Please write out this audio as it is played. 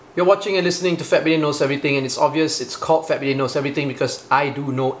You're watching and listening to Fat Billy Knows Everything, and it's obvious it's called Fat Billy Knows Everything because I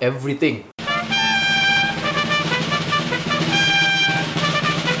do know everything.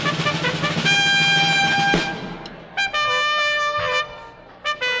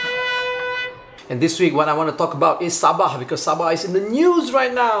 And this week, what I want to talk about is Sabah, because Sabah is in the news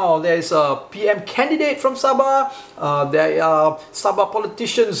right now. There is a PM candidate from Sabah. There are Sabah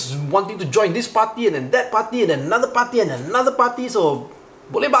politicians wanting to join this party and then that party and then another party and another party. So,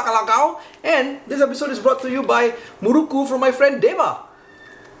 boleh ba kalau kau? And this episode is brought to you by Muruku from my friend Deva.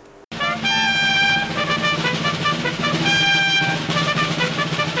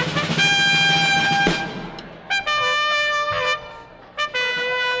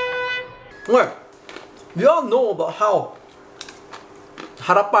 Well, we all know about how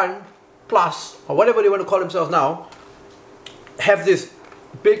Harapan Plus, or whatever they want to call themselves now, have this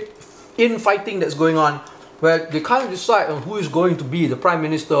big infighting that's going on where they can't decide on who is going to be the Prime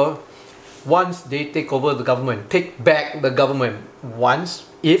Minister once they take over the government, take back the government. Once,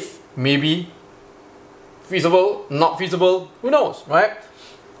 if, maybe, feasible, not feasible, who knows, right?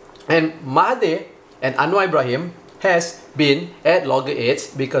 And Mahathir and Anwar Ibrahim has been at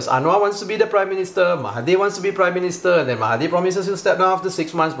loggerheads because Anwar wants to be the Prime Minister, Mahathir wants to be Prime Minister, and then Mahathir promises he'll step down after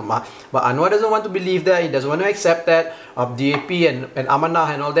 6 months, but Anwar doesn't want to believe that, he doesn't want to accept that. DAP and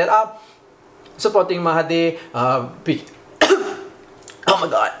Amanah and all that are supporting Mahathir. Oh my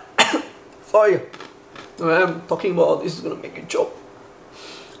god, sorry, I'm talking about all this is going to make you choke.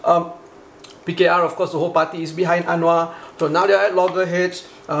 PKR, of course, the whole party is behind Anwar. So now they're at loggerheads.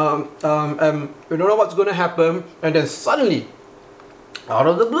 We don't know what's going to happen. And then suddenly, out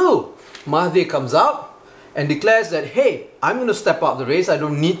of the blue, Mahathir comes out and declares that, hey, I'm going to step out the race. I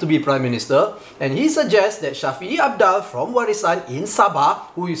don't need to be Prime Minister. And he suggests that Shafie Apdal from Warisan in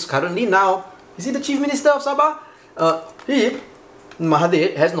Sabah, who is currently now, is he the Chief Minister of Sabah?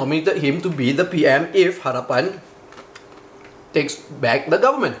 Mahathir has nominated him to be the PM if Harapan takes back the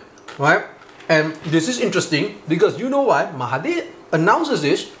government. Right? And this is interesting because you know why? Mahathir announces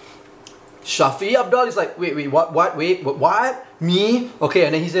this. Shafie Apdal is like, wait, what, me? Okay,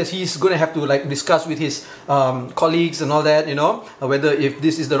 and then he says he's going to have to like discuss with his colleagues and all that, you know, whether if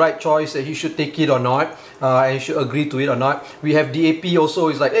this is the right choice, that he should take it or not, and he should agree to it or not. We have DAP also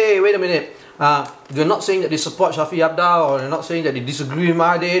is like, hey, wait a minute. They're not saying that they support Shafie Apdal, or they're not saying that they disagree with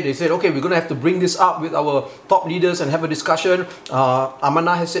Mahathir. They said, okay, we're going to have to bring this up with our top leaders and have a discussion.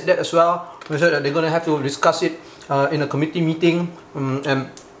 Amanah has said that as well. They said that they're going to have to discuss it in a committee meeting. And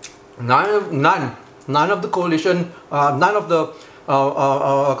none of the coalition, none of the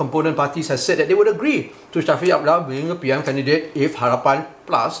component parties has said that they would agree to Shafie Apdal being a PM candidate if Harapan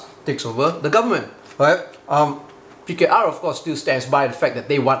Plus takes over the government. Right? PKR, of course, still stands by the fact that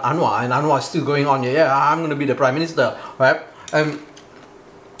they want Anwar, and Anwar is still going on, yeah, I'm going to be the Prime Minister, right?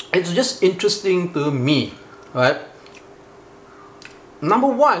 It's just interesting to me, right? Number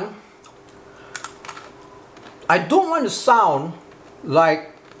one, I don't want to sound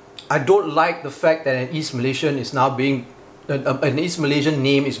like I don't like the fact that an East Malaysian is now being, an East Malaysian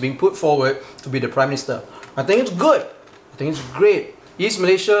name is being put forward to be the Prime Minister. I think it's good. I think it's great. East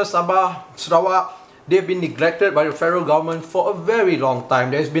Malaysia, Sabah, Sarawak, they've been neglected by the federal government for a very long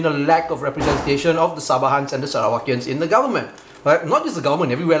time. There's been a lack of representation of the Sabahans and the Sarawakians in the government, right? Not just the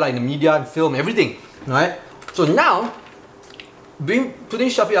government, everywhere, like in the media and film, everything, right? So now, putting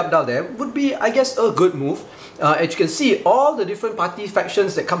Shafie Apdal there would be, I guess, a good move. As you can see, all the different party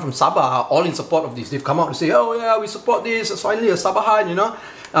factions that come from Sabah are all in support of this. They've come out to say, oh yeah, we support this, it's finally a Sabahan, you know.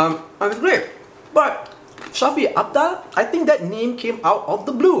 And it's great. But Shafie Apdal, I think that name came out of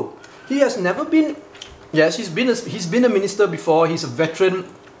the blue. He has never been, yes, he's been a minister before. He's a veteran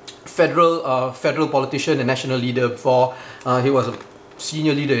federal politician and national leader before. He was a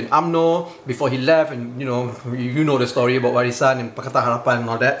senior leader in UMNO before he left, and you know the story about Warisan and Pakatan Harapan and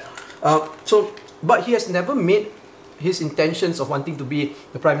all that. But he has never made his intentions of wanting to be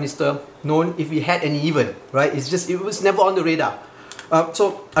the Prime Minister known, if he had any even, right? It was never on the radar.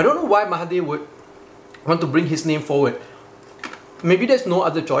 So I don't know why Mahathir would want to bring his name forward. Maybe there's no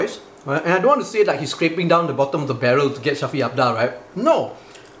other choice. Right? And I don't want to say like he's scraping down the bottom of the barrel to get Shafie Apdal, right? No.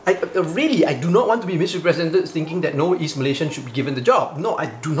 I do not want to be misrepresented thinking that no East Malaysian should be given the job. No, I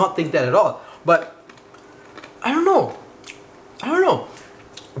do not think that at all. But I don't know.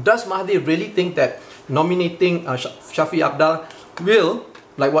 Does Mahathir really think that nominating Shafie Apdal will,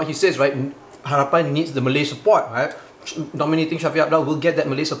 like what he says, right? Harapan needs the Malay support, right? Nominating Shafie Apdal will get that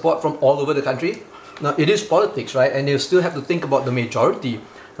Malay support from all over the country. Now, it is politics, right? And they'll still have to think about the majority.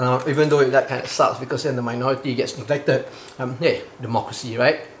 Even though that kind of sucks because then the minority gets neglected. Hey, democracy,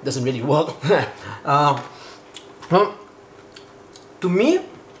 right? Doesn't really work. To me,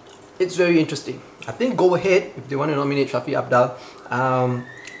 it's very interesting. I think go ahead if they want to nominate Shafi Abdal.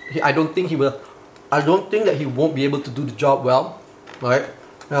 I don't think he will. I don't think that he won't be able to do the job well, right?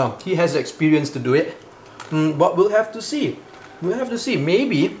 He has the experience to do it, but we'll have to see. We'll have to see.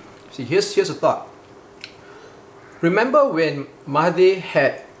 Maybe. See, here's a thought. Remember when Mahathir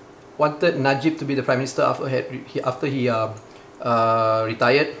had wanted Najib to be the Prime Minister after he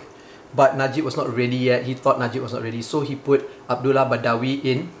retired, but Najib was not ready yet. He thought Najib was not ready, so he put Abdullah Badawi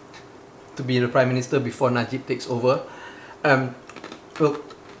in to be the Prime Minister before Najib takes over. Look,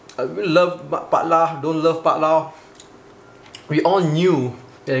 love Pak Lah, don't love Pak Lah. We all knew,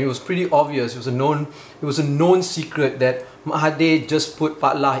 and it was pretty obvious. It was a known secret that Mahathir just put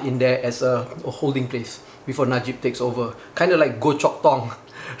Pak Lah in there as a holding place before Najib takes over. Kind of like Goh Chok Tong.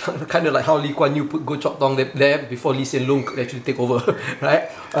 Kind of like how Lee Kuan Yew put Goh Chok Tong there before Lee Hsien Loong could actually take over, right?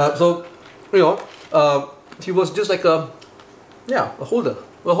 So, he was just like a holder,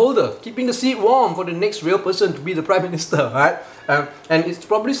 keeping the seat warm for the next real person to be the Prime Minister, right? And it's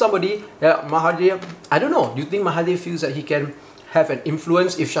probably somebody, Mahathir, I don't know, do you think Mahathir feels that he can have an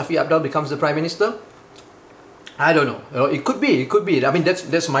influence if Shafi Abdal becomes the Prime Minister? I don't know. It could be. I mean,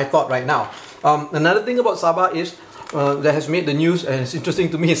 that's my thought right now. Another thing about Sabah is, that has made the news, and it's interesting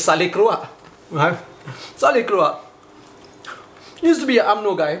to me, is Saleh Keruak, right? Saleh Keruak used to be an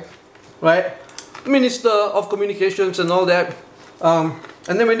UMNO guy, right? Minister of Communications and all that.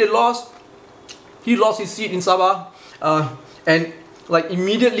 And then when they lost, he lost his seat in Sabah, and like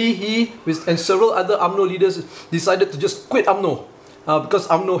immediately he and several other UMNO leaders decided to just quit UMNO because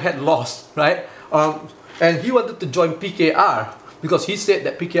UMNO had lost, right? And he wanted to join PKR because he said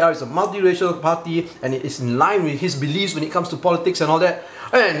that PKR is a multiracial party and it is in line with his beliefs when it comes to politics and all that.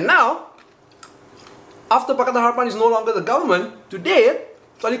 And now, after Pakatan Harapan is no longer the government, today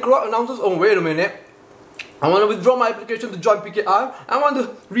Saleh Keruak announces, oh wait a minute, I want to withdraw my application to join PKR. I want to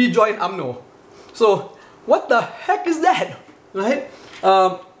rejoin UMNO. So, what the heck is that? Right?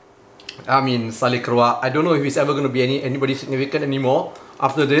 I mean, Saleh Keruak, I don't know if he's ever going to be anybody significant anymore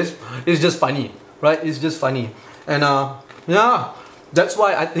after this. It's just funny, right? It's just funny. And yeah, that's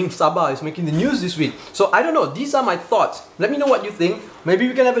why I think Sabah is making the news this week. So, I don't know. These are my thoughts. Let me know what you think. Maybe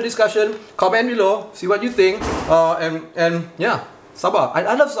we can have a discussion. Comment below. See what you think. And yeah. Sabah.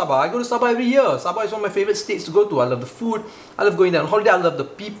 I love Sabah. I go to Sabah every year. Sabah is one of my favorite states to go to. I love the food. I love going there on holiday. I love the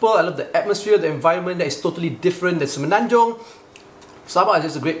people. I love the atmosphere, the environment that is totally different than Semenanjung. Sabah is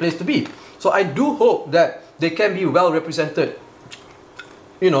just a great place to be. So I do hope that they can be well represented,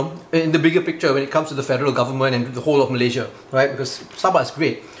 in the bigger picture when it comes to the federal government and the whole of Malaysia, right? Because Sabah is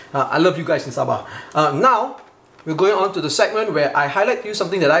great. I love you guys in Sabah. Now, we're going on to the segment where I highlight to you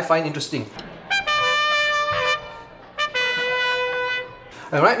something that I find interesting.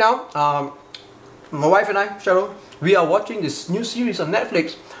 And right now, my wife and I, Cheryl, we are watching this new series on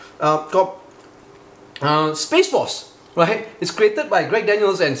Netflix called Space Force, right? It's created by Greg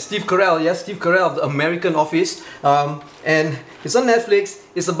Daniels and Steve Carell, Steve Carell of the American Office. And it's on Netflix.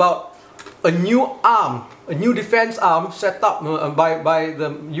 It's about a new defense arm set up by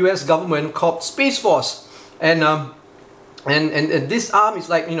the US government called Space Force. And this arm is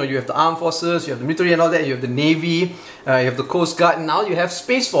like, you have the armed forces, you have the military and all that, you have the Navy, you have the Coast Guard, and now you have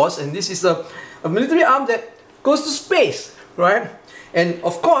Space Force, and this is a military arm that goes to space, right? And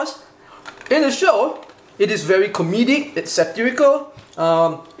of course, in the show, it is very comedic, it's satirical,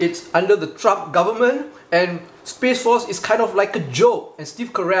 it's under the Trump government, and Space Force is kind of like a joke, and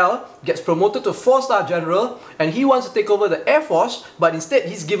Steve Carell gets promoted to 4-star general, and he wants to take over the Air Force, but instead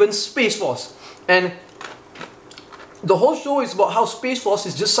he's given Space Force. And the whole show is about how Space Force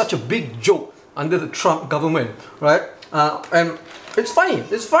is just such a big joke under the Trump government, right? And it's funny.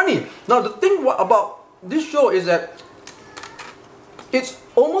 It's funny. Now, the thing about this show is that it's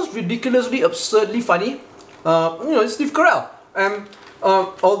almost ridiculously, absurdly funny. It's Steve Carell. And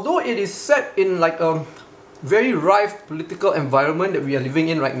although it is set in like a very rife political environment that we are living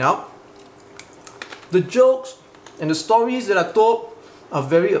in right now, the jokes and the stories that are told are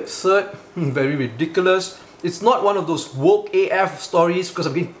very absurd, very ridiculous. It's not one of those woke AF stories, because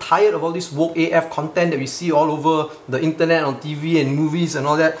I'm getting tired of all this woke AF content that we see all over the internet, on TV and movies and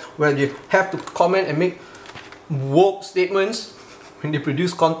all that, where they have to comment and make woke statements when they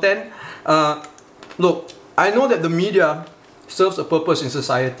produce content. Look, I know that the media serves a purpose in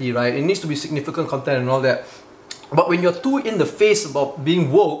society, right? It needs to be significant content and all that. But when you're too in the face about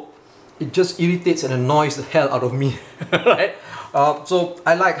being woke, it just irritates and annoys the hell out of me, right? So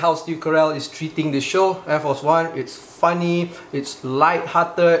I like how Steve Carell is treating this show, Air Force One. It's funny, it's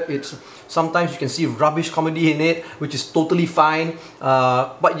light-hearted, sometimes you can see rubbish comedy in it, which is totally fine.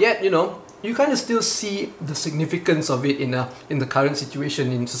 But yet, you kind of still see the significance of it in the current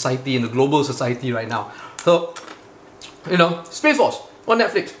situation in society, in the global society right now. So, you know, Space Force on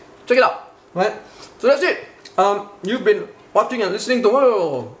Netflix. Check it out. Right? So that's it. You've been watching and listening to.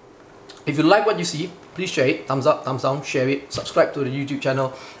 Oh, if you like what you see, please share it. Thumbs up, thumbs down, share it. Subscribe to the YouTube channel.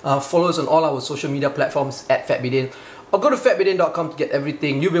 Follow us on all our social media platforms at FatBidin. Or go to fatbidin.com to get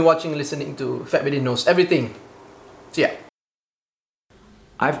everything. You've been watching and listening to Fat Bidin Knows Everything. See ya.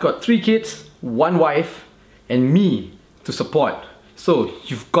 I've got 3 kids, 1 wife, and me to support. So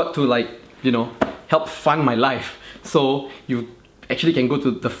you've got to, like, you know, help fund my life. So you actually can go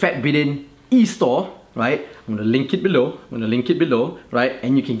to the Fat Bidin e-store, right? I'm gonna link it below, right?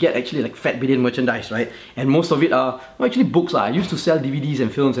 And you can get actually like Fat Bidin merchandise, right? And most of it are, well, actually books. I used to sell DVDs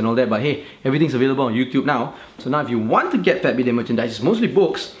and films and all that, but hey, everything's available on YouTube now. So now if you want to get Fat Bidin merchandise, it's mostly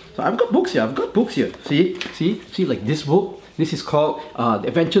books. So I've got books here, See, like this book. This is called The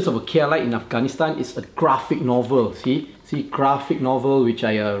Adventures of a KLite in Afghanistan. It's a graphic novel, see, graphic novel which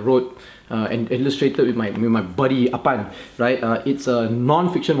I wrote and illustrated with my buddy Apan, right? It's a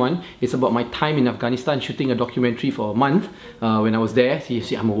non-fiction one. It's about my time in Afghanistan shooting a documentary for a month when I was there.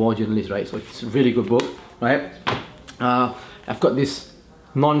 See, I'm a war journalist, right? So it's a really good book, right? I've got this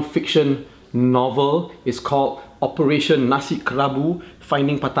non-fiction novel. It's called Operation Nasi Kerabu,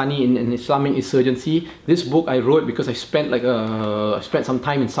 Finding Patani in an Islamic Insurgency. This book I wrote because I spent some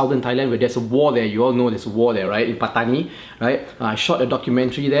time in southern Thailand where there's a war there. You all know there's a war there, right? In Patani, right? I shot a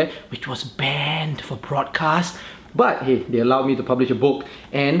documentary there which was banned for broadcast, but hey, they allowed me to publish a book.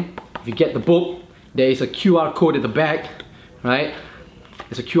 And if you get the book, there is a QR code at the back, right?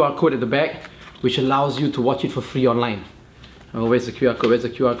 There's a QR code at the back which allows you to watch it for free online. Oh, where's the QR code? Where's the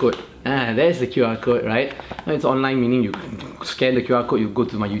QR code? Ah, there's the QR code, right? It's online, meaning you scan the QR code, you go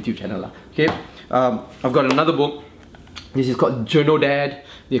to my YouTube channel. Okay, I've got another book. This is called Journo Dad,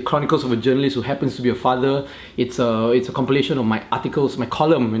 The Chronicles of a Journalist Who Happens to Be a Father. It's a compilation of my articles, my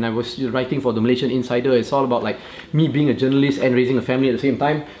column when I was writing for the Malaysian Insider. It's all about like me being a journalist and raising a family at the same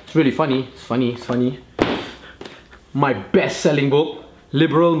time. It's really funny. It's funny. My best-selling book,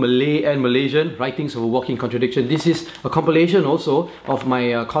 Liberal, Malay and Malaysian, Writings of a Walking Contradiction. This is a compilation also of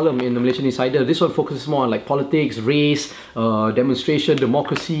my column in the Malaysian Insider. This one focuses more on like politics, race, demonstration,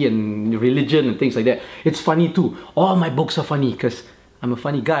 democracy and religion and things like that. It's funny too. All my books are funny because I'm a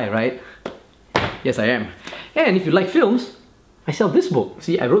funny guy, right? Yes, I am. And if you like films, I sell this book.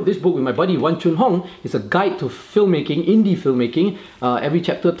 See, I wrote this book with my buddy Wan Chun Hong. It's a guide to filmmaking, indie filmmaking. Every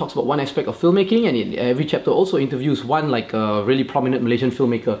chapter talks about one aspect of filmmaking, and every chapter also interviews one like really prominent Malaysian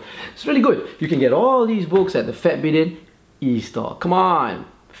filmmaker. It's really good. You can get all these books at the Fat Bidin e-store. Come on,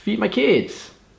 feed my kids.